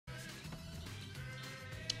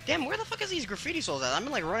Damn, where the fuck is these graffiti souls at? I've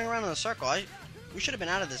been like running around in a circle. We should have been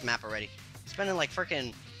out of this map already. Spending like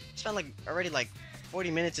freaking, spent like already like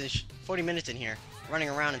 40 minutes in here, running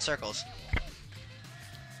around in circles.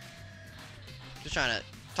 Just trying to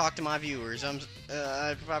talk to my viewers. I'm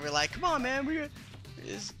probably like, come on, man,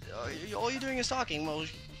 all you're doing is talking. Well,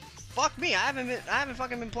 fuck me. I haven't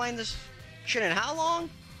fucking been playing this shit in how long?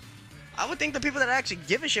 I would think the people that actually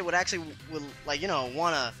give a shit would like, you know,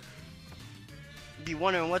 wanna be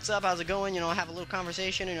wondering what's up, how's it going, you know, have a little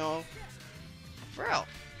conversation, you know, for real.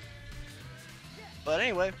 But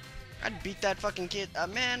anyway, I'd beat that fucking kid,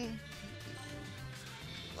 man.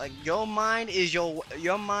 Like, your mind is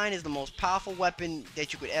the most powerful weapon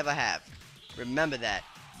that you could ever have. Remember that,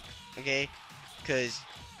 okay? Cause,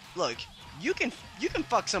 look, you can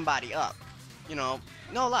fuck somebody up, you know,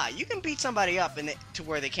 no lie. You can beat somebody up to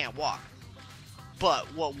where they can't walk. But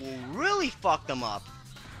what will really fuck them up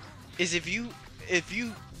is if you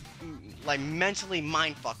like mentally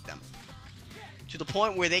mind fuck them to the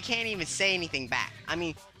point where they can't even say anything back. I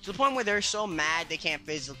mean, to the point where they're so mad they can't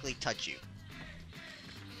physically touch you.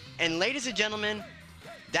 And ladies and gentlemen,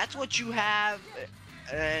 that's what you have.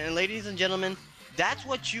 And ladies and gentlemen, that's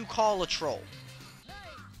what you call a troll.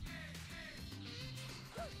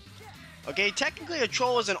 Okay, technically a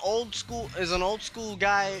troll is an old school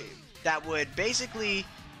guy that would basically,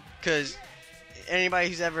 cause anybody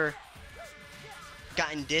who's ever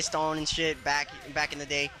gotten dissed on and shit back in the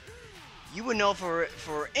day, you would know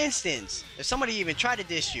for instance, if somebody even tried to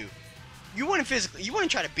diss you, you wouldn't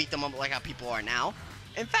try to beat them up like how people are now.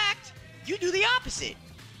 In fact, you do the opposite.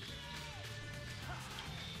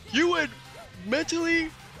 You would mentally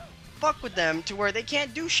fuck with them to where they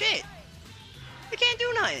can't do shit. They can't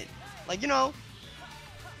do nothing. Like, you know,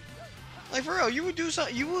 like for real, you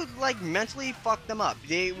would like mentally fuck them up.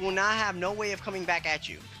 They will not have no way of coming back at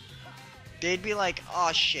you. They'd be like,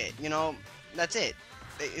 oh shit, you know, that's it.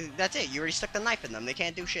 That's it. You already stuck the knife in them. They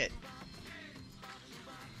can't do shit.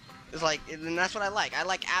 It's like, and that's what I like. I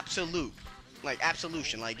like absolute. Like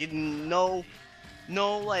absolution, like no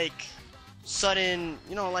like sudden,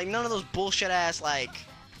 you know, like none of those bullshit ass like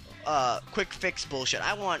quick fix bullshit.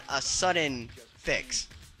 I want a sudden fix,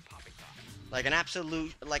 like an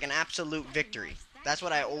absolute victory. That's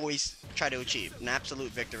what I always try to achieve, an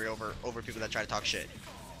absolute victory over people that try to talk shit.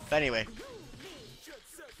 But anyway,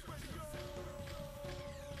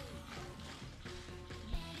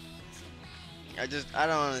 I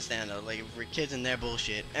don't understand though, like if we're kids and their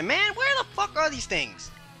bullshit. And man, where the fuck are these things?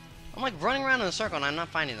 I'm like running around in a circle and I'm not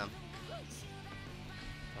finding them.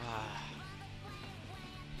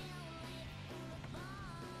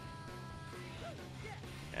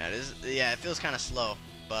 Yeah, it feels kind of slow,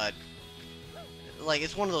 but like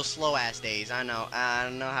it's one of those slow ass days. I know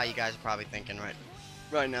how you guys are probably thinking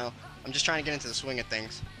right now. I'm just trying to get into the swing of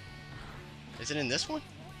things. Is it in this one?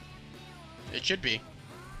 It should be.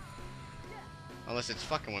 Unless it's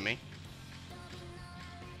fucking with me.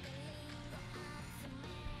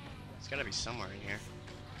 It's gotta be somewhere in here.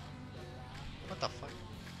 What the fuck?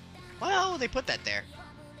 Why the hell would they put that there?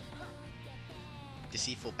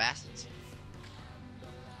 Deceitful bastards.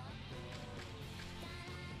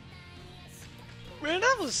 Man,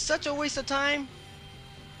 that was such a waste of time.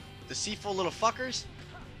 Deceitful little fuckers.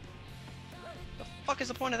 The fuck is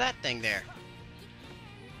the point of that thing there?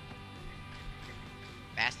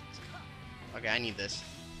 Bastards. Okay, I need this.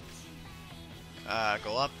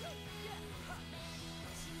 Go up.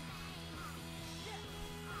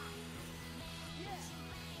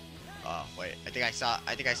 Oh, wait. I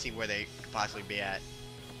think I see where they could possibly be at.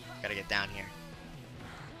 Gotta get down here.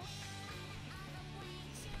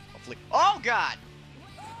 Hopefully. Oh, God!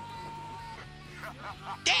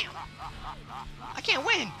 Damn! I can't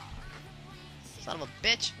win! Son of a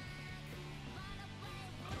bitch.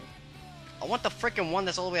 I want the freaking one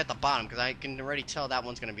that's all the way at the bottom, because I can already tell that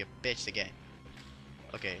one's gonna be a bitch to get.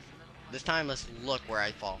 Okay, this time let's look where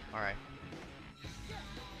I fall. Alright.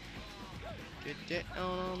 Get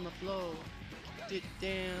down on the floor. Get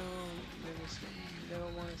down. Never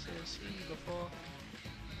wanted to see before.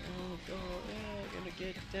 On the floor, yeah, gonna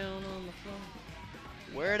get down on the floor.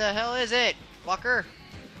 Where the hell is it, fucker?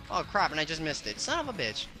 Oh crap, and I just missed it. Son of a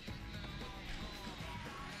bitch.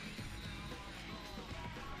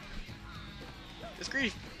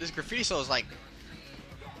 This graffiti soul is like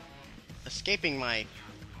escaping my.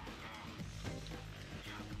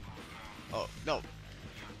 Oh no!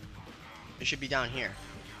 It should be down here.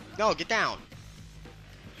 No, get down.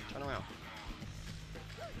 Turn around.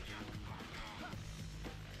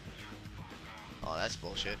 Oh, that's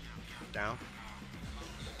bullshit. Down.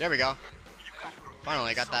 There we go.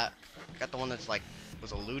 Finally, I got that. Got the one that's like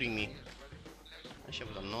was eluding me. That shit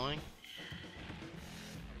was annoying.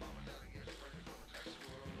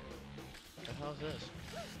 What the hell is this?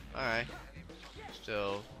 Alright.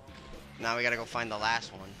 So, now we gotta go find the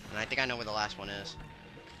last one. And I think I know where the last one is.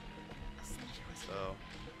 So,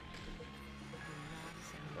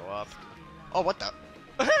 go up. Oh, what the?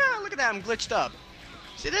 Look at that, I'm glitched up.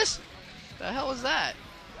 See this? The hell was that?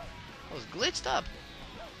 I was glitched up.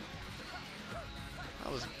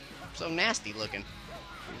 That was so nasty looking.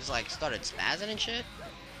 It just like started spazzing and shit.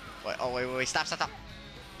 Wait, oh wait, stop.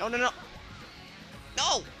 No. No!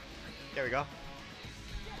 There we go.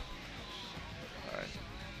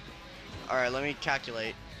 Alright, let me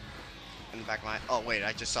calculate. In the back of my... Oh wait,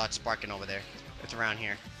 I just saw it sparking over there. It's around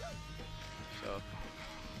here. So,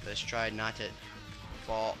 let's try not to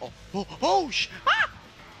fall.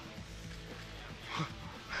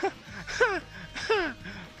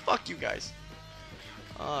 Fuck you guys.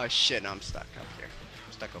 Oh shit, no, I'm stuck up here.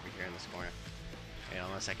 I'm stuck over here in this corner. Wait,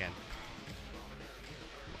 unless I can.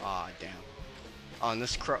 Oh damn. Oh, and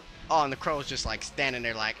this crow. Oh, and the crow's just like standing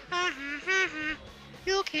there like,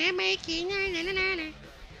 you can't make it,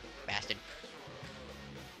 bastard.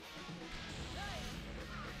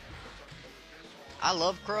 I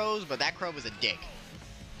love crows, but that crow was a dick.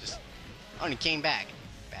 Just, oh, and he came back,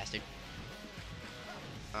 bastard.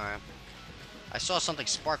 Alright. I saw something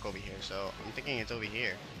spark over here, so I'm thinking it's over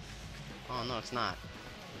here. Oh, no, it's not.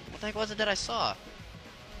 What the heck was it that I saw?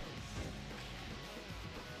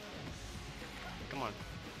 Come on.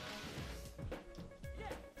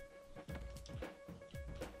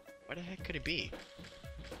 Where the heck could it be?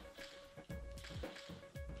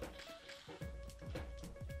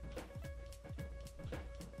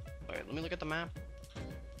 Wait, let me look at the map.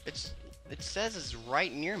 It says it's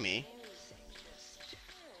right near me.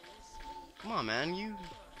 Come on, man. You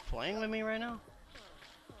playing with me right now?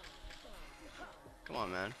 Come on,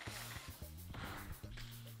 man.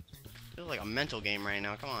 Feels like a mental game right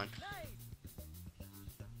now. Come on.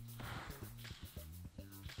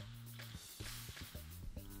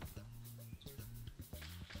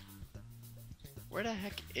 Where the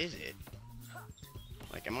heck is it?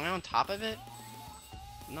 Like, am I on top of it?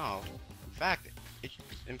 No.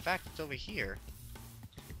 In fact, it's over here.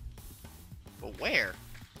 But where?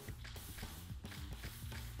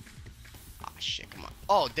 Ah, shit, come on.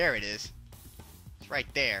 Oh, there it is. It's right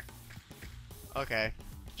there. Okay.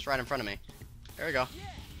 It's right in front of me. There we go.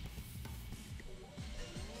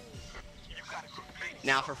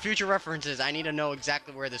 Now, for future references, I need to know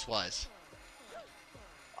exactly where this was.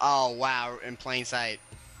 Oh, wow, in plain sight.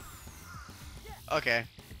 Okay.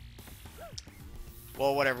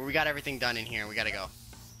 Well, whatever. We got everything done in here. We gotta go.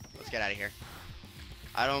 Let's get out of here.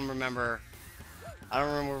 I don't remember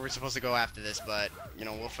where we're supposed to go after this, but, you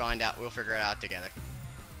know, we'll find out. We'll figure it out together.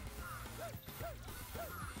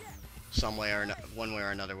 Some way or one way or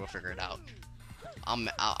another, we'll figure it out. I'll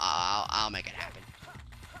make it happen.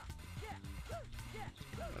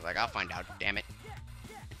 Like, I'll find out. Damn it.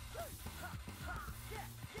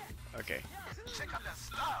 Okay.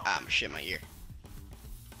 I'm shit my ear.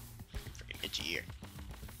 Freaking itchy ear.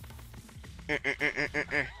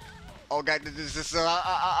 Oh god, this is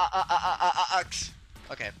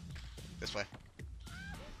okay. This way.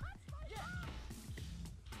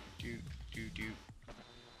 Do.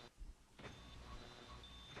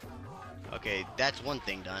 Okay, that's one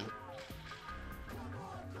thing done.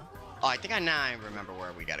 Oh, I think I remember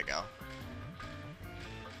where we gotta go.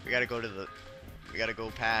 We gotta go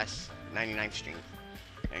past 99th Street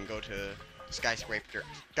and go to Skyscraper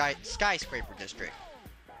District.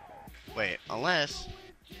 Wait, unless...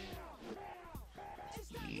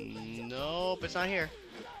 Nope, it's not here.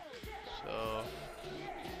 So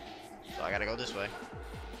I gotta go this way.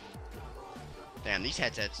 Damn, these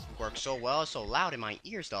headsets work so well, it's so loud in my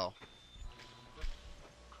ears though.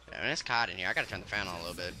 Damn, it's hot in here. I gotta turn the fan on a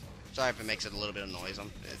little bit. Sorry if it makes it a little bit of noise.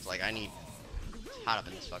 It's like it's hot up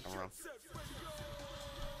in this fucking room.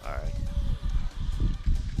 Alright.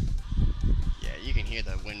 Yeah, you can hear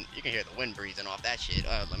the wind. You can hear the wind breezing off that shit.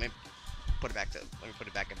 Let me put it back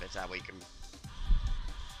if it's that way you can.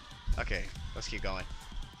 Okay, let's keep going.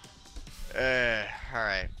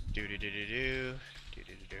 Alright. Do.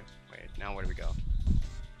 Wait, now where do we go?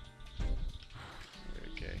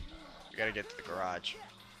 Okay. We gotta get to the garage.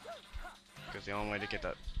 Because the only way to get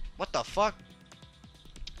the... What the fuck?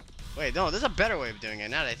 Wait, no, there's a better way of doing it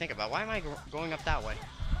now that I think about it. Why am I going up that way?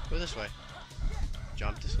 Go this way.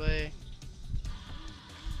 Jump this way.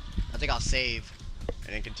 I think I'll save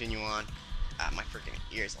and then continue on. Ah, my freaking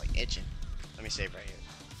ears like itching. Let me save right here.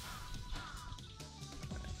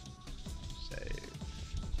 Save.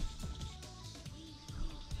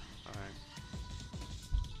 Alright.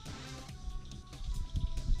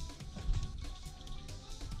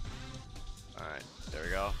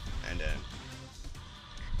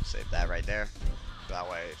 Save that right there.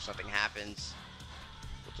 That way, if something happens,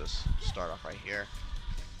 we'll just start off right here.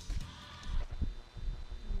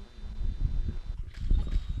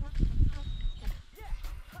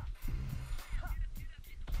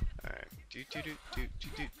 Alright.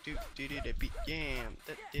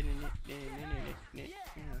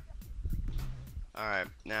 Alright,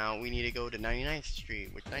 now we need to go to 99th Street,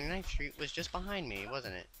 which 99th Street was just behind me,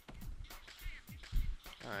 wasn't it?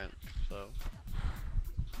 Alright, so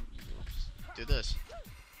let's do this.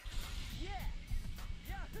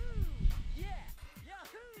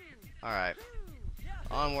 Alright,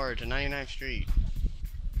 onward to 99th Street.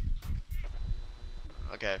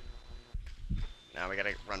 Okay, now we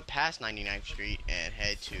gotta run past 99th Street and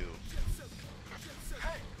head to...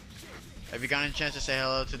 Have you gotten a chance to say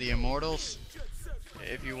hello to the Immortals?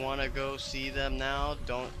 If you want to go see them now,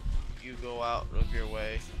 don't you go out of your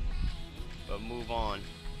way, but move on.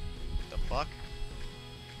 The fuck?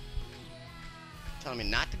 Telling me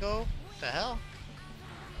not to go? What the hell?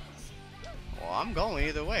 Well, I'm going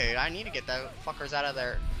either way. I need to get the fuckers out of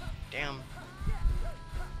there. Damn.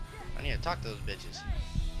 I need to talk to those bitches.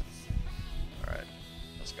 Alright,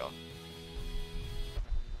 let's go.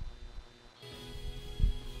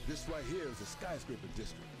 This right here is a skyscraper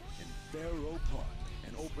district in Pharaoh Park,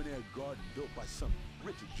 an open-air garden built by some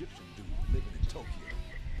rich Egyptian dude living in Tokyo,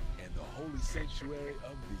 and the holy sanctuary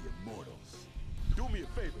of the Immortals. Do me a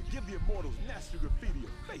favor, give the Immortals nasty graffiti a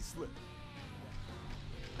facelift.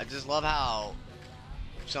 I just love how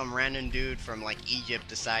some random dude from like Egypt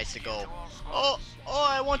decides to go, oh,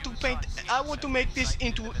 I want to make this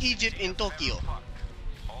into Egypt in Tokyo.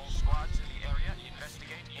 All squads in the area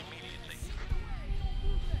investigate immediately.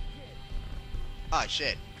 Oh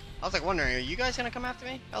shit. I was like wondering, are you guys gonna come after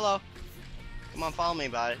me? Hello. Come on, follow me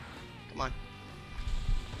about it. Come on.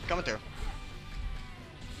 Coming through.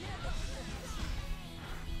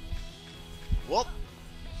 Whoop.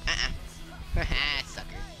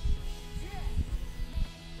 Sucker.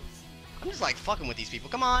 I'm just like fucking with these people.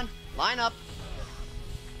 Come on. Line up.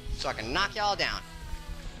 So I can knock y'all down.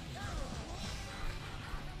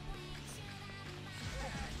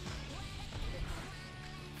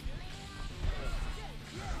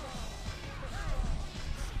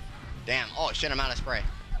 Damn. Oh shit, I'm out of spray.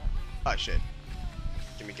 Oh shit.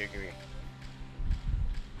 Give me.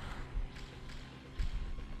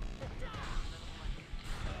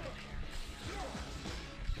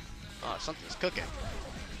 Oh, something's cooking.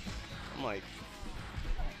 I'm like...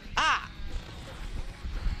 Ah!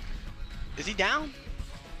 Is he down?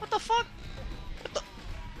 What the fuck? What the...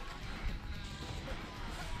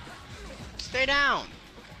 Stay down,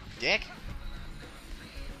 dick.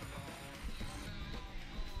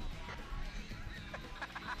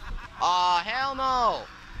 Aw, hell no!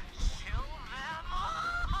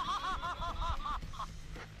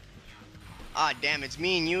 Ah, damn, it's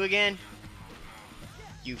me and you again?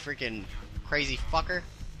 You freaking crazy fucker.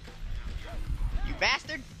 You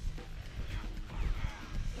bastard!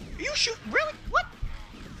 You shoot? Really? What?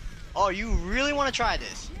 Oh, you really want to try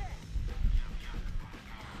this?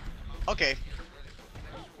 Okay.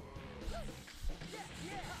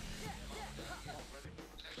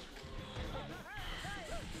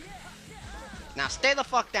 Now stay the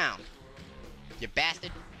fuck down, you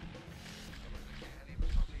bastard.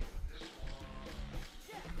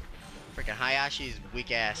 Freaking Hayashi's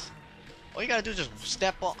weak ass. All you gotta do is just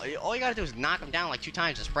step on. All you gotta do is knock him down like 2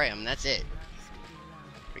 times and spray him, and that's it.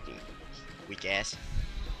 Freaking weak ass.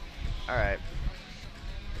 Alright.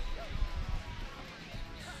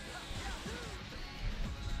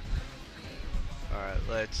 Alright,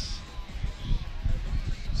 let's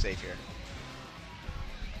save here.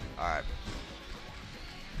 Alright.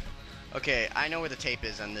 Okay, I know where the tape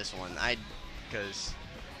is on this one. Because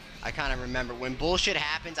I kind of remember when bullshit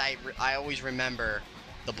happens. I always remember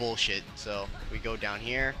the bullshit. So we go down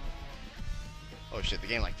here. Oh shit! The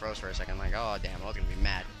game like froze for a second. I'm like, oh damn, I was gonna be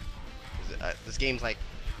mad. This game's like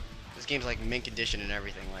mint condition and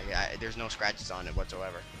everything. Like there's no scratches on it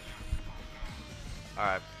whatsoever. All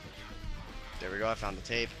right, there we go. I found the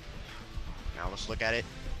tape. Now let's look at it.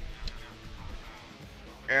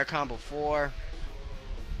 Air combo 4.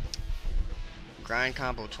 Grind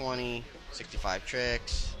combo 20, 65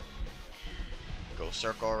 tricks. Go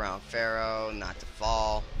circle around Pharaoh, not to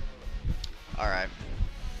fall. Alright.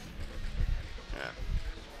 Yeah.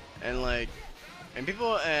 And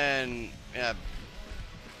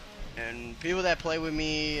people that play with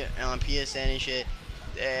me on PSN and shit,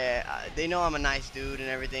 they know I'm a nice dude and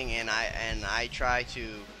everything, and I try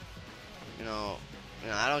to,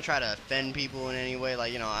 I don't try to offend people in any way.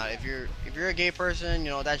 Like, if you're a gay person,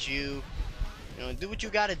 that's you. Do what you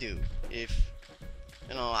gotta do. If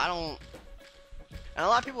you know, I don't. And a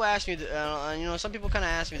lot of people ask me, you know, some people kind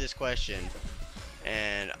of ask me this question,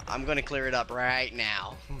 and I'm gonna clear it up right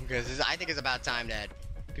now because I think it's about time that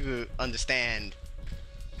people understand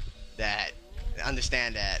that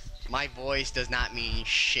my voice does not mean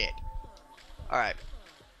shit. All right,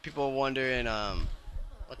 people are wondering,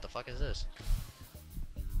 what the fuck is this?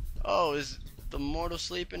 Oh, is the mortal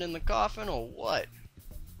sleeping in the coffin or what?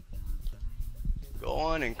 Go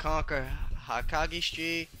on and conquer Hakagi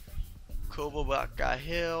Street, Kobobaka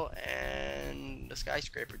Hill, and the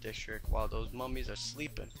skyscraper district while those mummies are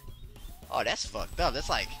sleeping. Oh, that's fucked up. That's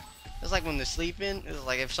like when they're sleeping. It's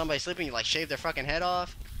like if somebody's sleeping, you like shave their fucking head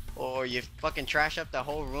off, or you fucking trash up the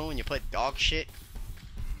whole room and you put dog shit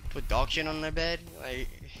on their bed. Like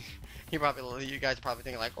you guys are probably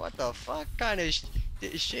thinking like, what the fuck kind of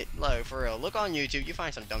shit? Like for real, look on YouTube. You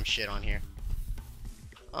find some dumb shit on here.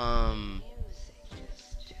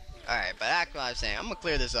 Alright, but that's what I'm saying. I'm gonna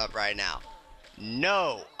clear this up right now.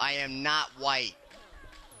 No, I am not white.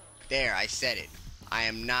 There, I said it. I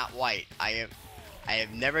am not white. I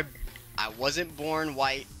wasn't born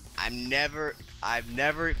white. I've never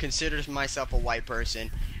considered myself a white person,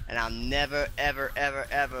 and I'll never, ever, ever,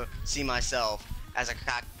 ever see myself as a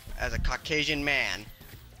Caucasian man,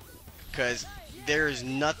 because there is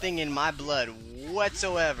nothing in my blood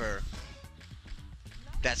whatsoever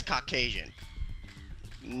that's Caucasian.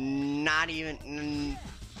 Not even, and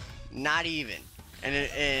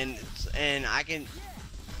I can,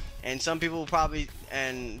 and some people probably,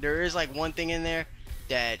 and there is like one thing in there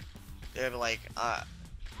that they're like,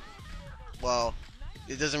 well,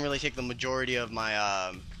 it doesn't really take the majority of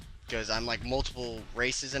my, because I'm like multiple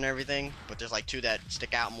races and everything, but there's like two that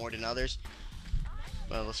stick out more than others.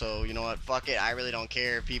 Well, so you know what, fuck it, I really don't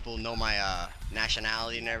care if people know my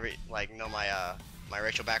nationality and know my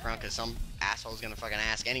racial background, because some asshole's gonna fucking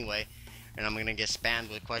ask anyway, and I'm gonna get spammed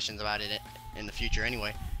with questions about it in the future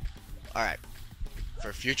anyway. Alright,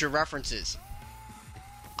 for future references,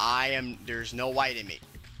 there's no white in me.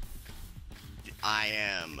 I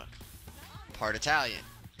am part Italian.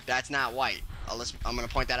 That's not white. I'm gonna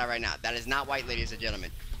point that out right now. That is not white, ladies and gentlemen.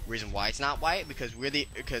 Reason why it's not white, because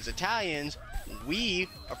because Italians, we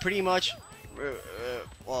are pretty much,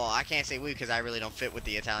 well, I can't say we because I really don't fit with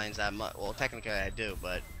the Italians that much. Well, technically I do,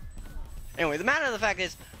 but anyway, the matter of the fact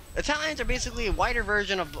is, Italians are basically a whiter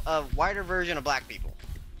version of black people.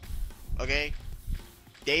 Okay,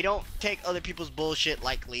 they don't take other people's bullshit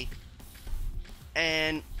lightly,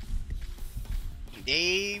 and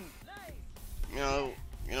they,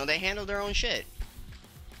 they handle their own shit.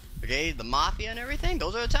 Okay, the mafia and everything,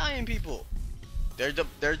 those are Italian people. They're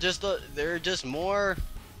just more,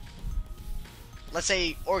 let's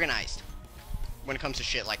say, organized when it comes to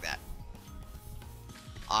shit like that.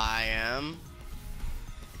 I am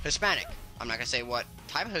Hispanic. I'm not gonna say what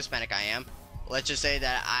type of Hispanic I am. Let's just say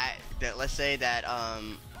that I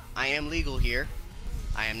am legal here.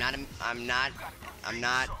 I'm not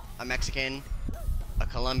a Mexican, a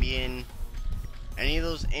Colombian, any of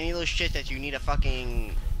those shit that you need a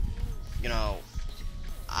fucking,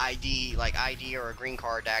 ID or a green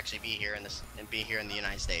card to actually be here in the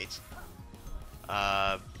United States.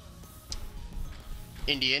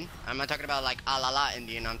 Indian. I'm not talking about like la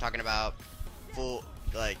Indian. I'm talking about full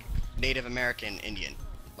like Native American Indian.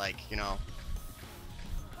 Like,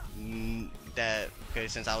 that, okay,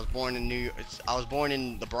 since I was born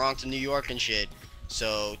in the Bronx in New York and shit.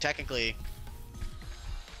 So technically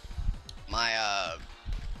my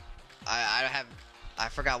I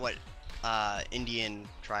forgot what Indian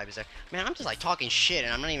tribe is there. Man, I'm just like talking shit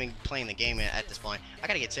and I'm not even playing the game at this point. I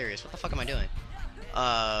gotta get serious. What the fuck am I doing?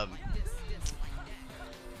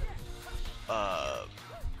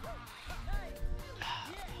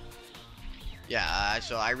 Yeah,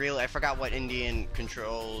 so I forgot what Indian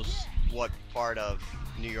controls what part of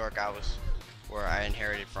New York where I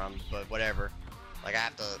inherited from, but whatever. Like, I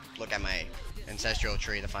have to look at my ancestral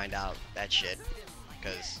tree to find out that shit,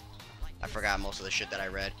 because I forgot most of the shit that I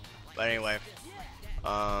read. But anyway,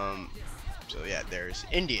 so yeah, there's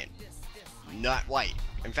Indian, not white.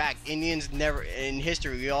 In fact, Indians never, in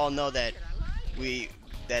history, we all know that the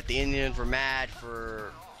Indians were mad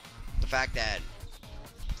for the fact that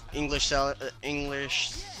English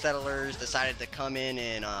settlers decided to come in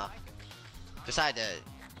and decide to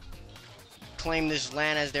claim this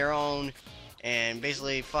land as their own and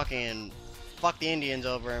basically fucking fuck the Indians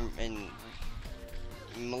over and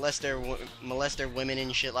molest their women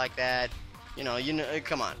and shit like that.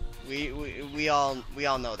 Come on, we all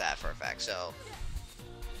know that for a fact. So,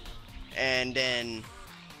 and then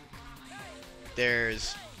the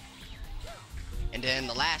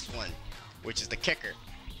last one, which is the kicker,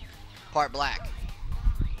 part black.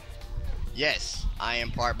 Yes, I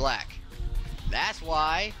am part black. That's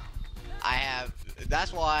why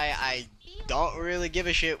that's why I don't really give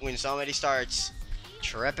a shit when somebody starts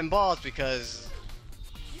tripping balls, because,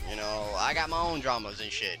 you know, I got my own dramas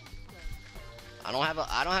and shit. I don't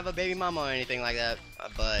have a baby mama or anything like that,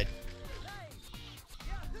 but,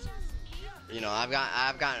 you know,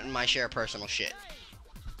 I've gotten my share of personal shit.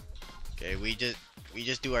 Okay, we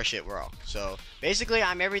just do our shit raw. So basically,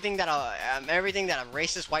 I'm everything that a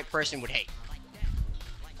racist white person would hate,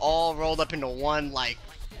 all rolled up into one, like,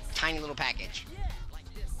 tiny little package.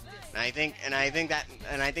 And I think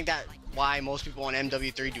that why most people on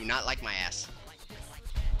MW3 do not like my ass.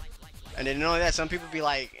 And then not only that, some people be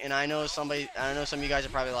like, and I know some of you guys are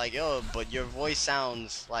probably like, yo, but your voice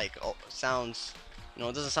sounds like, you know,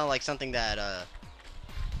 it doesn't sound like something that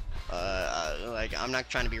like, I'm not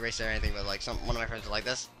trying to be racist or anything, but like one of my friends is like,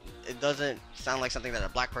 it doesn't sound like something that a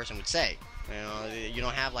black person would say. You know, you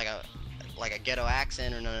don't have like a ghetto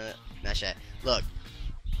accent or none of that shit. Look,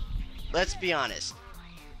 let's be honest.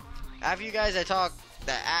 After you guys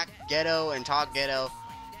that act ghetto and talk ghetto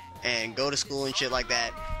and go to school and shit like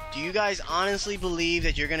that, do you guys honestly believe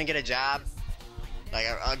that you're gonna get a job, like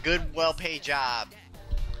a good, well-paid job,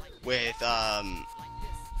 with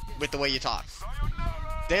the way you talk?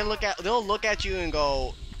 They'll look at you and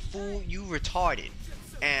go, "Fool, you retarded,"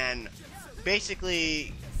 and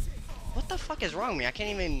basically, what the fuck is wrong with me? I can't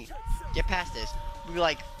even get past this.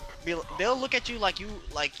 They'll look at you like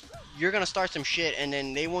you're gonna start some shit, and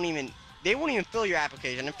then they won't even fill your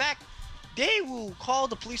application. In fact, they will call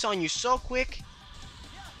the police on you so quick.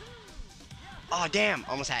 Oh damn,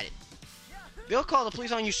 almost had it. They'll call the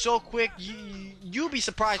police on you so quick, you'll be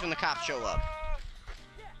surprised when the cops show up.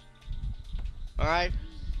 All right,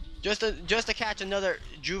 just to catch another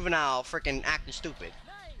juvenile freaking acting stupid.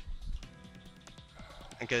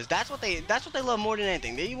 Because that's what they love more than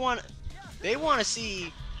anything. They want to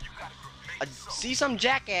see some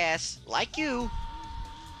jackass like you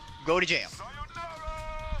go to jail,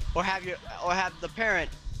 or have the parent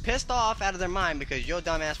pissed off out of their mind because your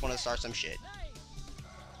dumb ass want to start some shit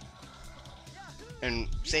and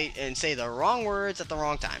say the wrong words at the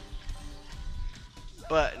wrong time.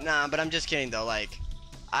 But I'm just kidding though. Like,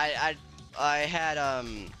 I had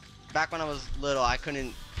back when I was little, I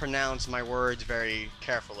couldn't pronounce my words very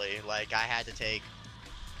carefully. Like, I had to take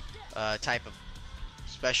a type of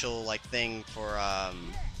special like thing for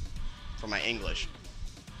my English,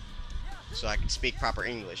 so I can speak proper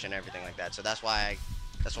English and everything like that. So that's why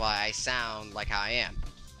I sound like how I am.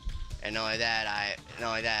 And not only that,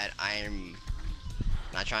 I'm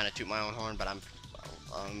not trying to toot my own horn, but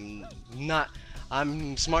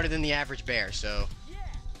I'm smarter than the average bear. So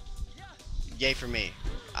yay for me.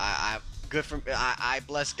 I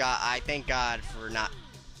bless God. I thank God for not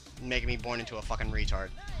making me born into a fucking retard.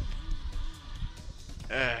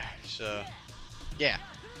 So yeah.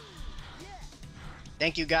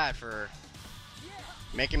 Thank you, God, for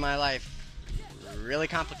making my life really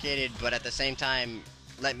complicated, but at the same time,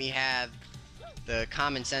 let me have the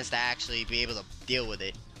common sense to actually be able to deal with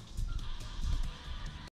it.